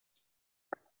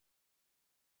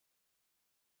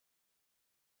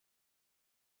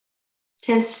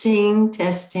Testing,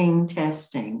 testing,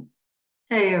 testing.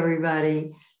 Hey,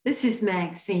 everybody. This is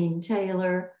Maxine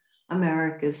Taylor,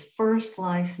 America's first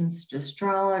licensed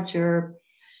astrologer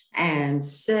and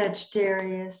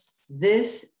Sagittarius.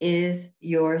 This is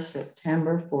your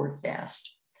September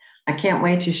forecast. I can't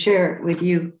wait to share it with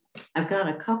you. I've got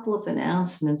a couple of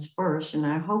announcements first, and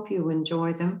I hope you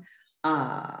enjoy them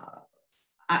and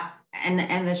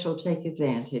that you'll take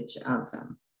advantage of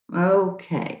them.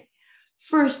 Okay.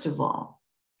 First of all,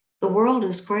 the world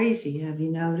is crazy. Have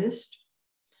you noticed?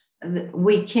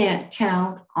 We can't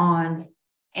count on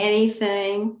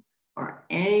anything or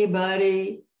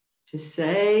anybody to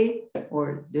say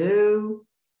or do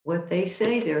what they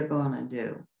say they're going to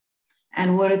do.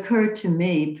 And what occurred to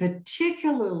me,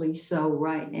 particularly so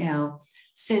right now,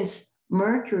 since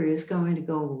Mercury is going to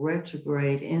go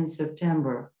retrograde in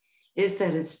September, is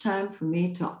that it's time for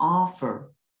me to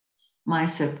offer my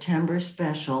September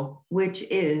special, which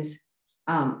is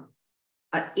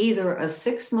either a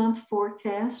 6-month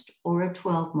forecast or a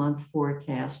 12-month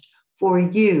forecast for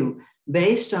you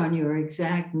based on your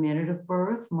exact minute of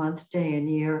birth, month, day, and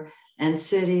year, and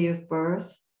city of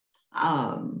birth,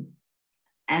 and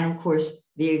of course,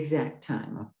 the exact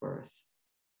time of birth.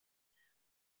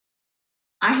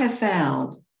 I have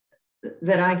found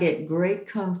that I get great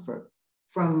comfort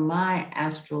from my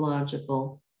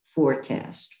astrological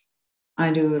forecast.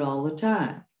 I do it all the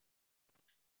time.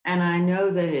 And I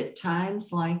know that at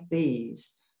times like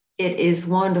these, it is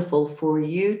wonderful for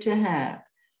you to have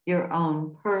your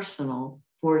own personal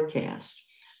forecast.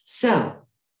 So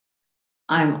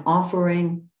I'm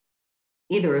offering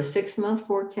either a 6-month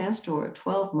forecast or a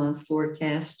 12-month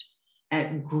forecast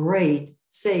at great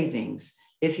savings.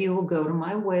 If you will go to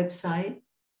my website,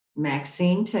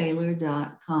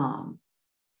 MaxineTaylor.com,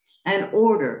 and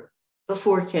order the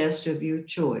forecast of your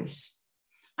choice.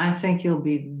 I think you'll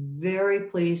be very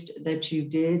pleased that you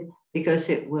did, because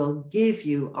it will give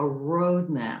you a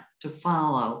roadmap to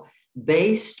follow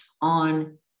based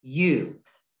on you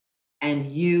and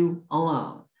you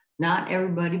alone. Not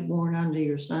everybody born under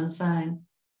your sun sign,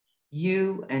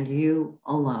 you and you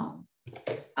alone.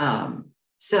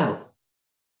 So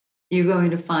you're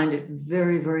going to find it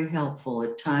very, very helpful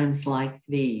at times like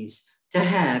these to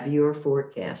have your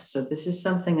forecast. So this is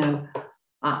something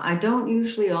I don't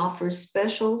usually offer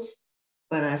specials,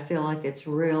 but I feel like it's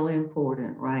real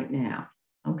important right now.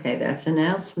 Okay, that's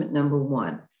announcement number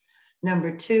 1.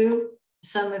 Number 2,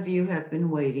 some of you have been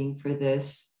waiting for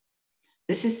this.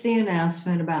 This is the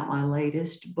announcement about my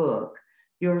latest book,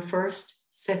 Your First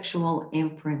Sexual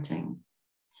Imprinting.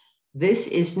 This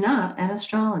is not an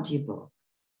astrology book.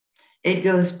 It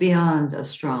goes beyond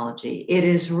astrology. It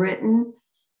is written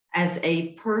as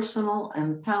a personal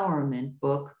empowerment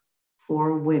book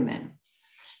for women.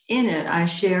 In it, I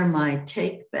share my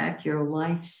Take Back Your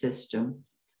Life system,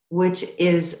 which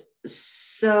is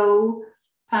so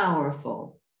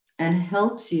powerful and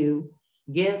helps you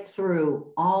get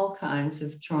through all kinds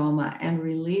of trauma and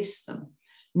release them.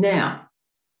 Now,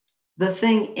 the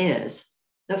thing is,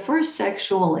 the first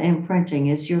sexual imprinting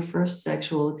is your first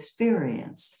sexual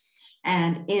experience.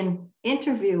 And in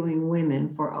interviewing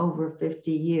women for over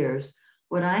 50 years,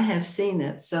 what I have seen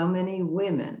that so many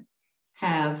women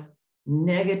have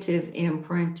negative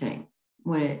imprinting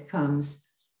when it comes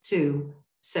to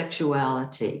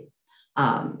sexuality.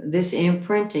 This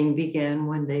imprinting began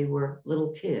when they were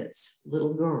little kids,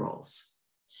 little girls,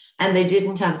 and they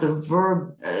didn't have the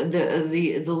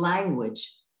the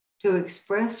language to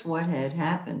express what had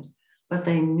happened, but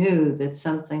they knew that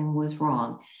something was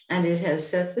wrong, and it has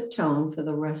set the tone for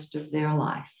the rest of their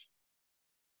life.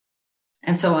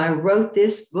 And so I wrote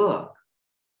this book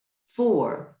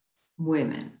for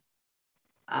women.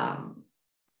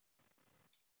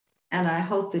 And I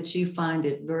hope that you find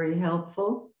it very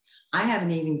helpful. I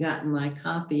haven't even gotten my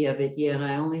copy of it yet.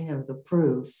 I only have the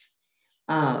proof.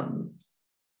 And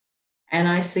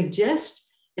I suggest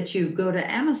that you go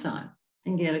to Amazon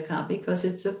and get a copy, because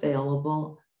it's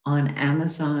available on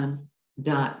Amazon.com.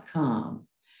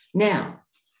 Now,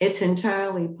 it's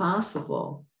entirely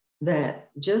possible that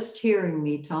just hearing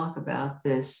me talk about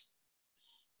this,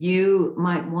 you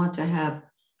might want to have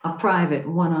a private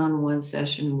one-on-one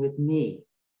session with me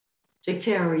to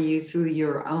carry you through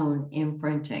your own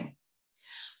imprinting.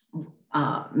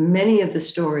 Many of the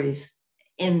stories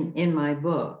in my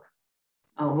book,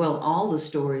 well, all the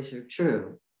stories are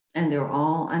true, and they're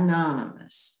all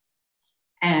anonymous.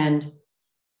 And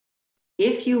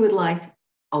if you would like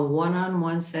a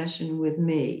one-on-one session with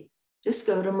me, just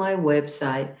go to my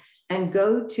website and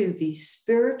go to the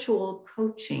spiritual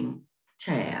coaching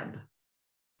tab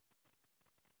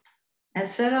and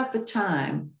set up a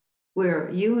time where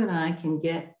you and I can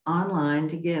get online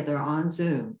together on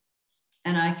Zoom,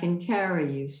 and I can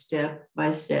carry you step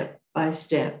by step by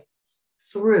step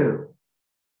through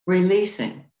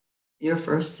releasing your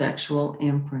first sexual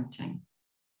imprinting.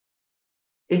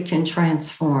 It can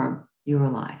transform your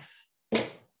life.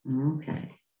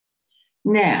 Okay.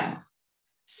 Now,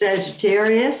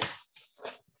 Sagittarius,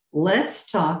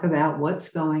 let's talk about what's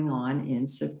going on in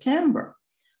September.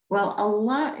 Well, a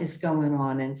lot is going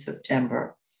on in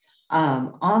September.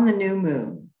 On the new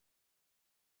moon,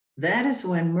 that is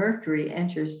when Mercury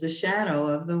enters the shadow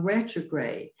of the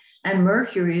retrograde. And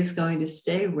Mercury is going to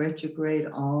stay retrograde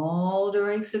all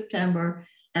during September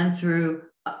and through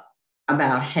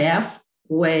about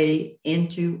halfway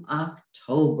into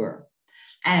October.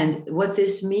 And what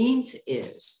this means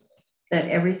is that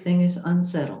everything is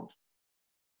unsettled.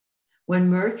 When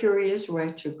Mercury is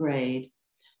retrograde,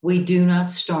 we do not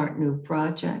start new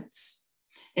projects.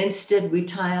 Instead, we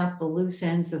tie up the loose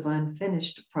ends of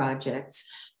unfinished projects,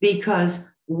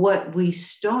 because what we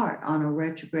start on a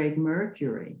retrograde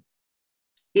Mercury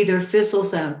either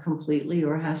fizzles out completely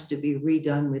or has to be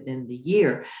redone within the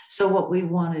year. So what we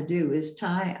want to do is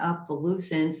tie up the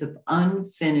loose ends of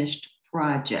unfinished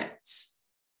projects.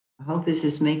 I hope this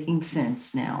is making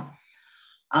sense now.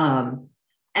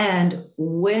 And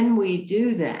when we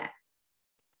do that,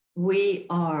 we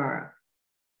are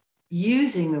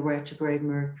using the retrograde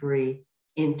Mercury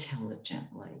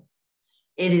intelligently.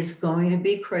 It is going to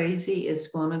be crazy. It's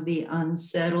going to be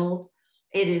unsettled.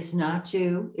 It is not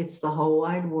you. It's the whole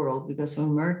wide world, because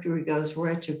when Mercury goes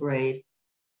retrograde,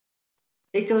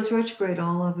 it goes retrograde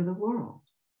all over the world.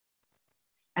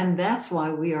 And that's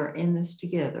why we are in this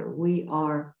together. We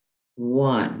are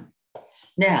one.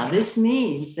 Now, this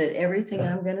means that everything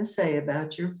I'm going to say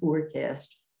about your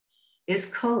forecast is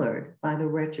colored by the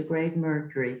retrograde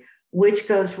Mercury, which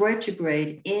goes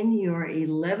retrograde in your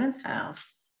 11th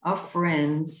house of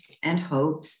friends and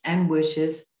hopes and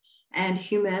wishes and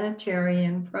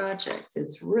humanitarian projects.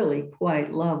 It's really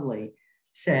quite lovely,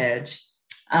 Sag.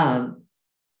 But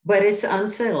it's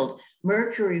unsettled.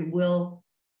 Mercury will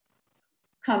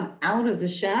come out of the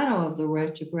shadow of the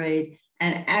retrograde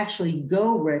and actually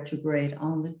go retrograde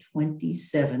on the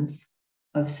 27th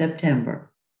of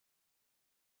September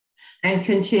and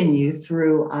continue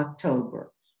through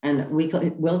October. And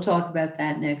we'll talk about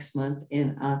that next month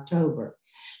in October.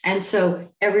 And so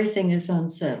everything is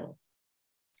unsettled.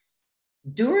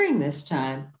 During this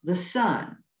time, the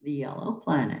sun, the yellow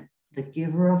planet, the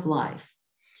giver of life,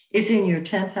 is in your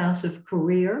 10th house of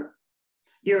career.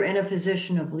 You're in a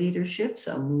position of leadership,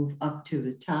 so move up to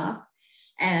the top.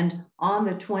 And on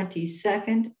the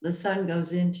 22nd, the sun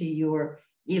goes into your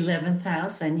 11th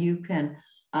house, and you can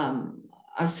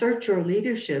assert your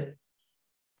leadership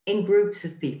in groups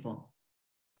of people,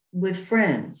 with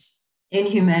friends, in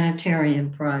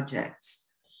humanitarian projects.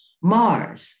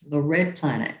 Mars, the red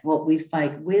planet, what we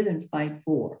fight with and fight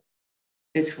for.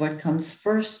 It's what comes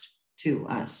first to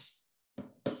us.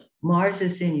 Mars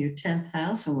is in your 10th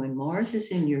house, and when Mars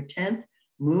is in your 10th,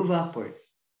 move upward.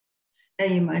 Now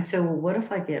you might say, well, what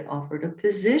if I get offered a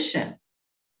position,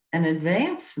 an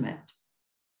advancement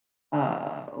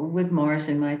with Mars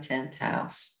in my 10th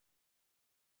house?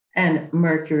 And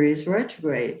Mercury is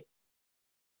retrograde.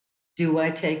 Do I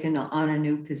take on a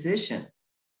new position?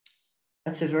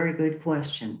 That's a very good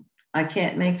question. I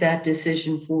can't make that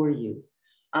decision for you.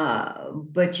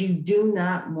 But you do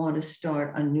not want to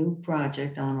start a new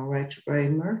project on a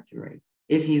retrograde Mercury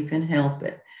if you can help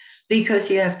it, because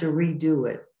you have to redo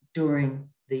it during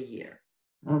the year.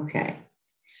 Okay.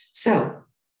 So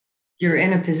you're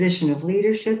in a position of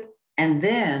leadership, and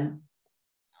then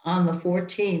on the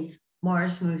 14th,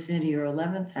 Mars moves into your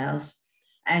 11th house,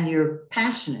 and you're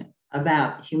passionate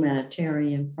about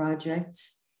humanitarian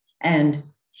projects and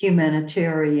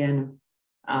humanitarian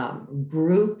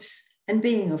groups and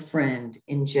being a friend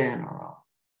in general.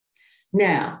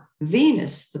 Now,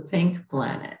 Venus, the pink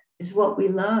planet, is what we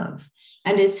love,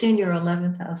 and it's in your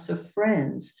 11th house of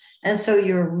friends. And so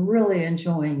you're really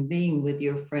enjoying being with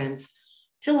your friends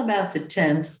till about the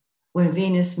 10th, when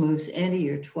Venus moves into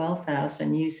your 12th house,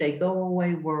 and you say, go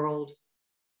away, world.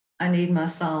 I need my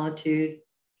solitude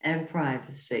and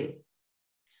privacy.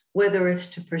 Whether it's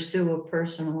to pursue a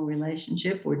personal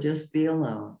relationship or just be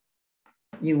alone,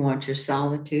 you want your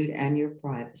solitude and your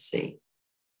privacy.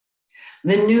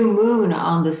 The new moon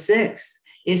on the 6th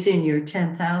is in your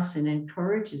 10th house and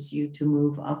encourages you to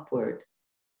move upward.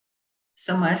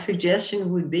 So my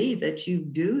suggestion would be that you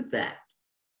do that,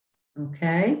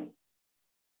 okay?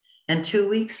 And 2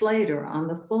 weeks later, on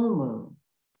the full moon,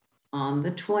 on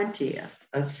the 20th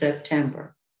of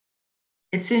September,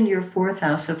 it's in your 4th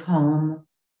house of home,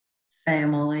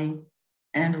 family,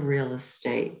 and real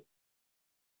estate.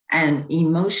 And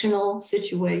emotional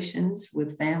situations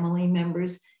with family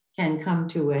members can come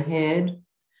to a head.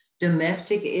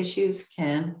 Domestic issues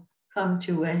can come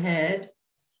to a head.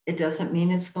 It doesn't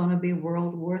mean it's going to be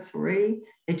World War III.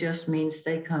 It just means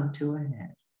they come to a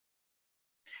head.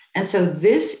 And so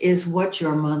this is what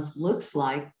your month looks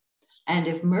like. And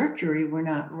if Mercury were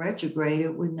not retrograde,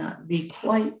 it would not be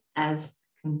quite as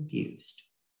confused.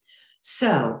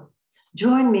 So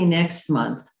join me next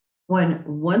month when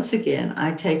once again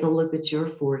I take a look at your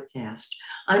forecast.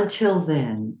 Until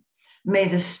then, may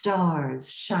the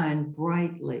stars shine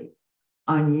brightly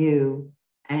on you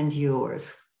and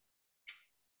yours.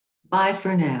 Bye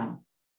for now.